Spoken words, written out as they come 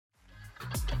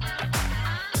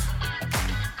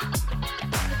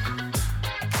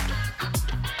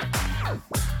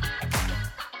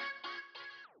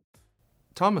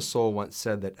Thomas Sowell once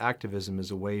said that activism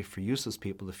is a way for useless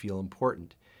people to feel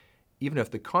important, even if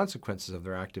the consequences of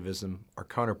their activism are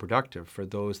counterproductive for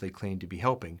those they claim to be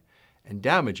helping and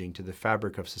damaging to the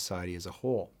fabric of society as a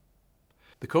whole.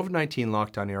 The COVID-19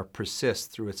 lockdown era persists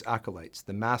through its acolytes,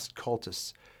 the masked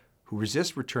cultists, who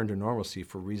resist return to normalcy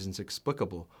for reasons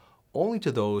explicable only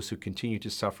to those who continue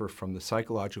to suffer from the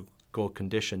psychological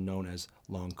condition known as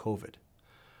long COVID.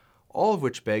 All of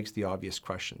which begs the obvious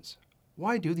questions.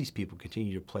 Why do these people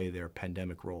continue to play their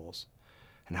pandemic roles?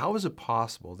 And how is it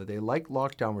possible that they like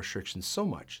lockdown restrictions so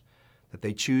much that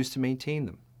they choose to maintain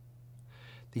them?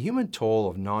 The human toll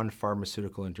of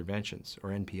non-pharmaceutical interventions, or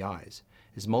NPIs,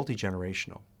 is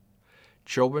multi-generational.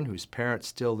 Children whose parents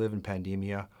still live in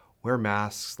pandemia wear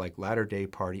masks like latter-day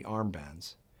party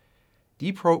armbands.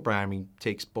 Deprogramming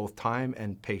takes both time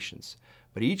and patience,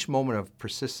 but each moment of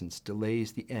persistence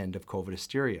delays the end of COVID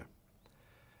hysteria.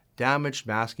 Damaged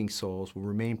masking souls will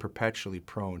remain perpetually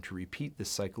prone to repeat this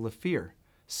cycle of fear.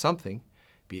 Something,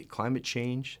 be it climate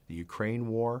change, the Ukraine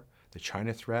war, the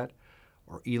China threat,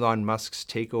 or Elon Musk's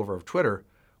takeover of Twitter,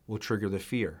 will trigger the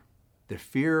fear. The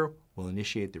fear will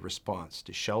initiate the response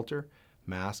to shelter,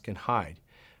 mask, and hide,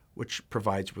 which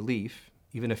provides relief,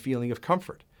 even a feeling of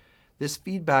comfort. This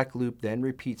feedback loop then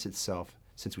repeats itself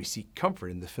since we seek comfort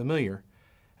in the familiar,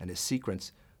 and a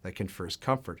sequence that confers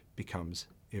comfort becomes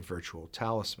a virtual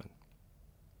talisman.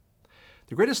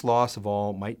 The greatest loss of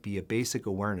all might be a basic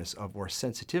awareness of or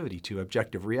sensitivity to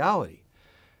objective reality.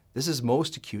 This is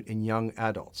most acute in young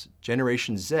adults.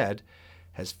 Generation Z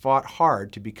has fought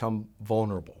hard to become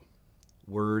vulnerable.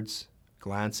 Words,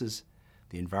 glances,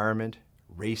 the environment,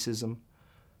 racism,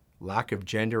 lack of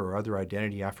gender or other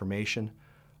identity affirmation,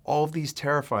 all of these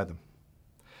terrify them.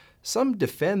 Some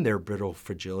defend their brittle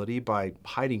fragility by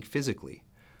hiding physically,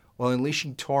 while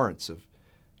unleashing torrents of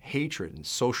hatred in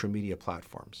social media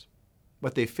platforms.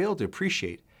 What they fail to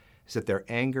appreciate is that their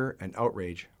anger and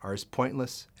outrage are as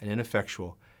pointless and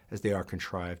ineffectual as they are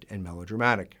contrived and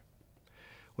melodramatic.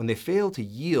 When they fail to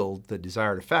yield the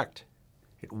desired effect,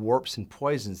 it warps and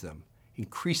poisons them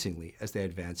increasingly as they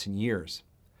advance in years.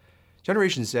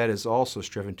 Generation Z has also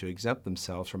striven to exempt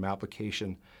themselves from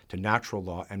application to natural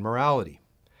law and morality.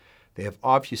 They have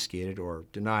obfuscated or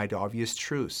denied obvious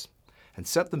truths and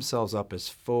set themselves up as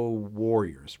faux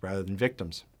warriors rather than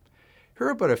victims. Here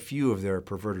are but a few of their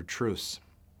perverted truths.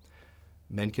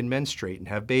 Men can menstruate and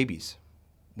have babies.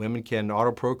 Women can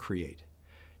autoprocreate.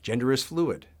 Gender is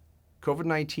fluid.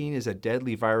 COVID-19 is a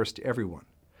deadly virus to everyone.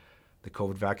 The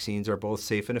COVID vaccines are both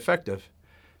safe and effective.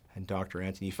 And Dr.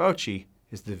 Anthony Fauci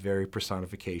is the very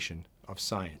personification of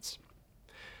science.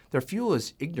 Their fuel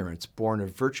is ignorance born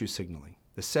of virtue signaling,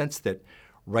 the sense that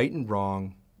right and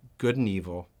wrong, good and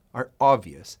evil, are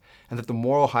obvious, and that the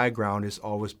moral high ground is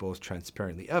always both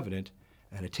transparently evident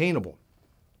and attainable.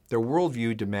 Their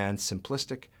worldview demands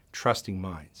simplistic, trusting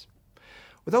minds.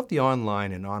 Without the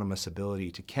online anonymous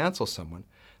ability to cancel someone,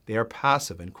 they are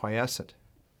passive and quiescent.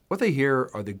 What they hear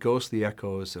are the ghostly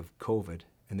echoes of COVID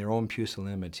and their own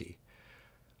pusillanimity,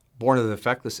 born of the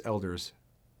feckless elders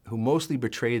who mostly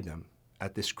betrayed them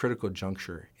at this critical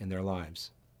juncture in their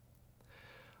lives.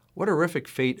 What horrific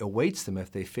fate awaits them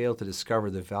if they fail to discover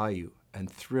the value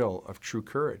and thrill of true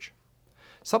courage?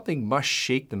 Something must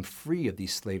shake them free of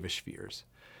these slavish fears.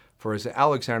 For as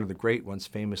Alexander the Great once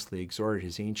famously exhorted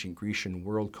his ancient Grecian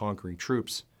world-conquering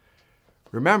troops,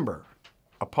 remember,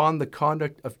 upon the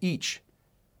conduct of each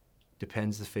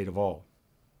depends the fate of all.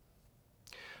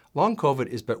 Long COVID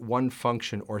is but one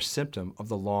function or symptom of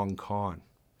the long con.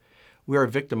 We are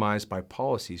victimized by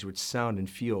policies which sound and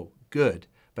feel good,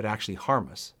 but actually harm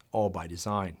us, all by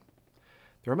design.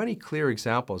 There are many clear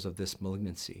examples of this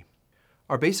malignancy.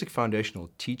 Our basic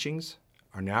foundational teachings,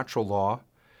 our natural law,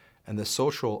 and the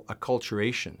social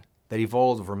acculturation that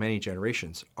evolved over many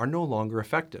generations are no longer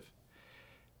effective.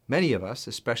 Many of us,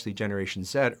 especially Generation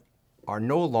Z, are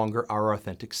no longer our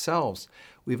authentic selves.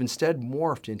 We've instead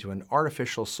morphed into an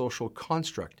artificial social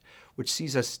construct which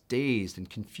sees us dazed and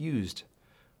confused.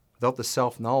 Without the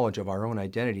self-knowledge of our own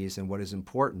identities and what is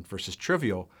important versus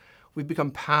trivial, we've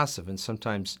become passive and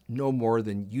sometimes no more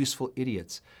than useful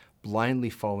idiots, blindly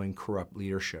following corrupt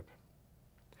leadership.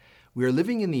 We are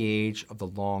living in the age of the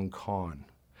long con.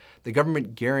 The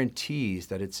government guarantees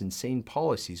that its insane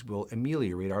policies will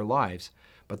ameliorate our lives,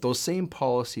 but those same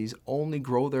policies only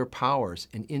grow their powers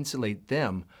and insulate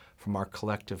them from our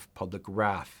collective public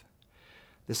wrath.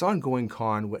 This ongoing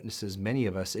con witnesses many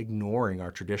of us ignoring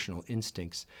our traditional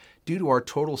instincts due to our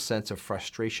total sense of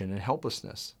frustration and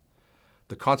helplessness.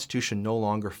 The Constitution no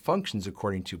longer functions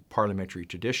according to parliamentary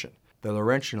tradition. The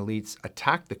Laurentian elites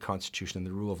attack the Constitution and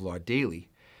the rule of law daily,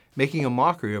 making a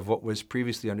mockery of what was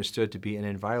previously understood to be an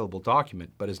inviolable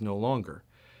document, but is no longer,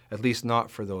 at least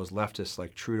not for those leftists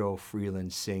like Trudeau,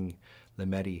 Freeland, Singh,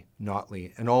 Lametti,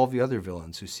 Notley, and all of the other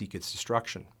villains who seek its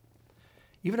destruction.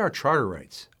 Even our charter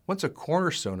rights, once a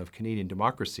cornerstone of Canadian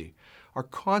democracy, are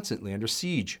constantly under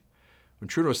siege. When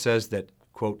Trudeau says that,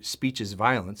 quote, speech is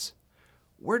violence,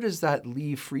 where does that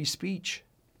leave free speech?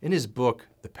 In his book,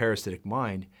 The Parasitic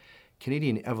Mind,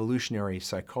 Canadian evolutionary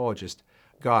psychologist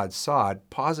God Sod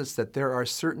posits that there are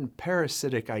certain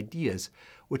parasitic ideas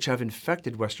which have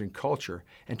infected Western culture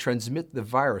and transmit the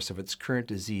virus of its current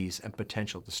disease and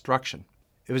potential destruction.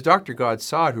 It was Dr. God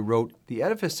Sod who wrote, "The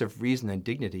edifice of reason and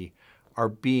dignity are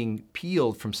being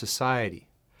peeled from society.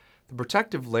 The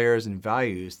protective layers and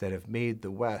values that have made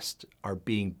the West are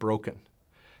being broken.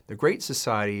 The great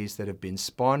societies that have been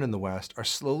spawned in the West are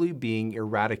slowly being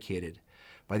eradicated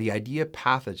by the idea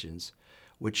pathogens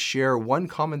which share one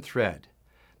common thread,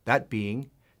 that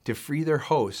being to free their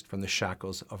host from the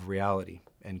shackles of reality,"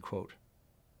 end quote.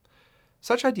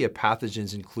 Such idea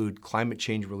pathogens include climate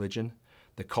change religion,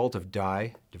 the cult of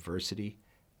diversity,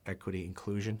 equity,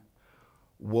 inclusion,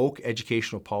 woke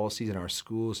educational policies in our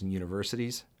schools and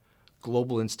universities,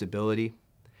 global instability,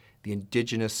 the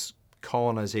indigenous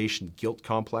colonization guilt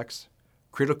complex,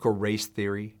 critical race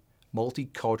theory,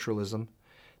 multiculturalism,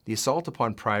 the assault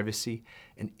upon privacy,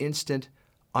 and instant,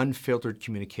 unfiltered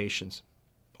communications.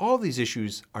 All of these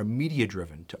issues are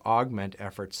media-driven to augment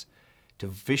efforts to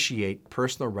vitiate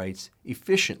personal rights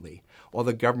efficiently while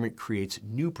the government creates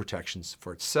new protections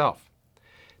for itself.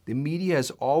 The media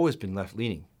has always been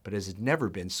left-leaning, but has never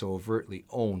been so overtly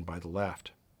owned by the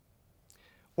left.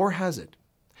 Or has it?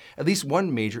 At least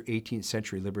one major 18th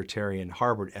century libertarian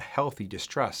harbored a healthy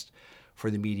distrust for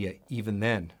the media even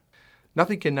then.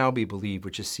 Nothing can now be believed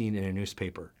which is seen in a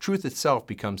newspaper. Truth itself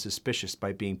becomes suspicious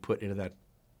by being put into that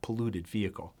polluted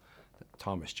vehicle.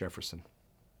 Thomas Jefferson.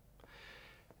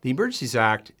 The Emergencies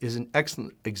Act is an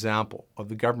excellent example of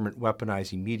the government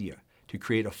weaponizing media to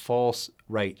create a false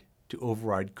right to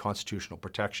override constitutional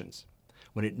protections,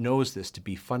 when it knows this to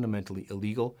be fundamentally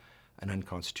illegal and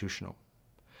unconstitutional.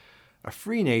 A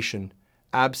free nation,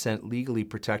 absent legally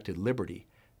protected liberty,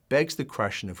 begs the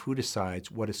question of who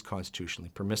decides what is constitutionally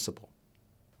permissible.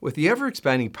 With the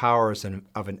ever-expanding powers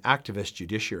of an activist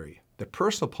judiciary, the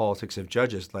personal politics of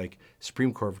judges like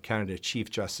Supreme Court of Canada Chief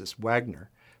Justice Wagner,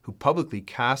 who publicly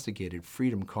castigated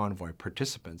Freedom Convoy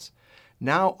participants,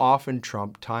 now often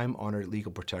trump time-honored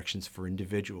legal protections for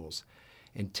individuals.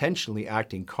 Intentionally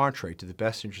acting contrary to the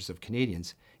best interests of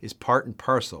Canadians is part and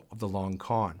parcel of the long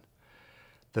con.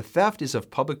 The theft is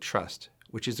of public trust,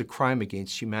 which is a crime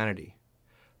against humanity.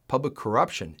 Public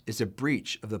corruption is a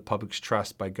breach of the public's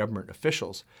trust by government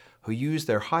officials who use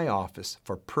their high office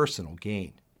for personal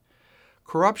gain.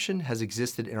 Corruption has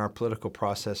existed in our political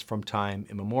process from time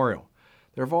immemorial.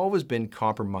 There have always been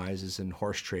compromises and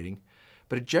horse trading,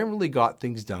 but it generally got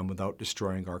things done without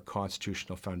destroying our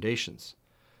constitutional foundations.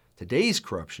 Today's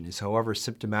corruption is, however,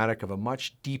 symptomatic of a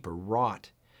much deeper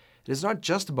rot. It is not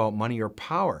just about money or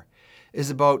power. It is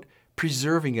about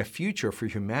preserving a future for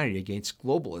humanity against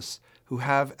globalists who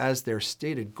have as their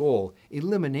stated goal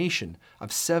elimination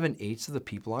of 7/8 of the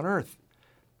people on Earth.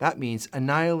 That means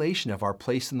annihilation of our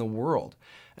place in the world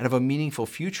and of a meaningful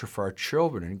future for our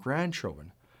children and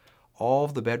grandchildren. All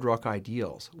of the bedrock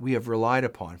ideals we have relied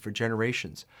upon for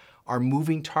generations are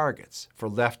moving targets for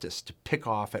leftists to pick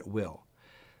off at will.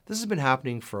 This has been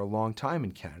happening for a long time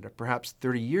in Canada, perhaps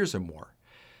 30 years or more.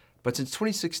 But since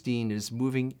 2016, it is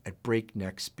moving at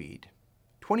breakneck speed.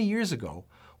 20 years ago,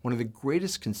 one of the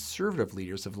greatest conservative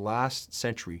leaders of the last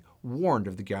century warned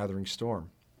of the gathering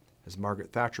storm. As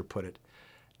Margaret Thatcher put it,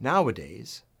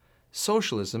 nowadays,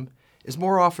 socialism is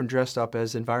more often dressed up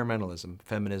as environmentalism,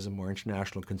 feminism, or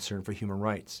international concern for human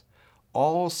rights.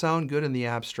 All sound good in the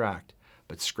abstract,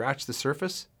 but scratch the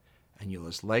surface, and you'll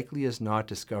as likely as not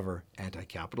discover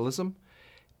anti-capitalism,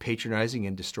 patronizing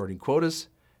and distorting quotas,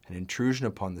 an intrusion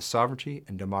upon the sovereignty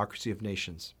and democracy of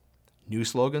nations. New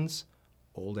slogans,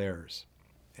 old errors."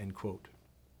 End quote.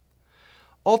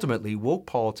 Ultimately, woke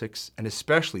politics, and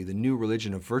especially the new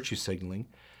religion of virtue signaling,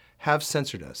 have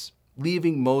censored us,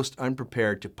 leaving most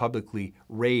unprepared to publicly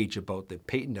rage about the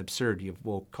patent absurdity of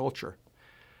woke culture.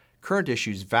 Current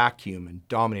issues vacuum and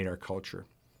dominate our culture.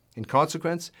 In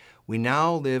consequence, we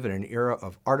now live in an era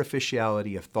of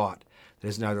artificiality of thought that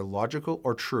is neither logical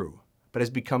or true, but has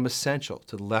become essential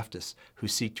to the leftists who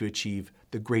seek to achieve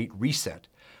the Great Reset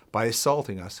by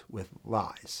assaulting us with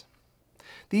lies.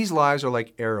 These lies are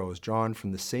like arrows drawn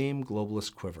from the same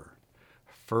globalist quiver.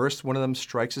 First, one of them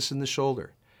strikes us in the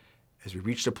shoulder. As we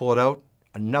reach to pull it out,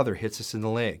 another hits us in the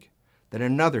leg. Then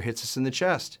another hits us in the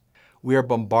chest. We are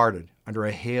bombarded under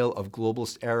a hail of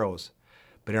globalist arrows,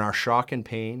 but in our shock and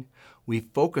pain, we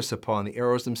focus upon the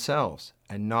arrows themselves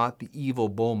and not the evil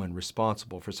bowmen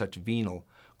responsible for such venal,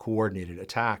 coordinated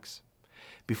attacks.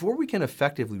 Before we can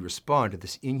effectively respond to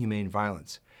this inhumane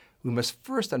violence, we must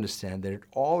first understand that it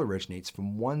all originates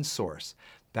from one source,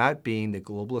 that being the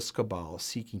globalist cabal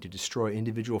seeking to destroy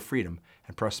individual freedom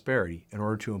and prosperity in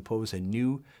order to impose a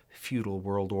new, feudal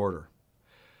world order.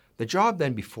 The job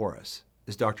then before us,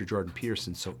 as Dr. Jordan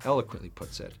Peterson so eloquently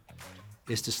puts it,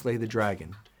 is to slay the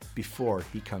dragon before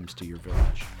he comes to your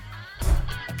village.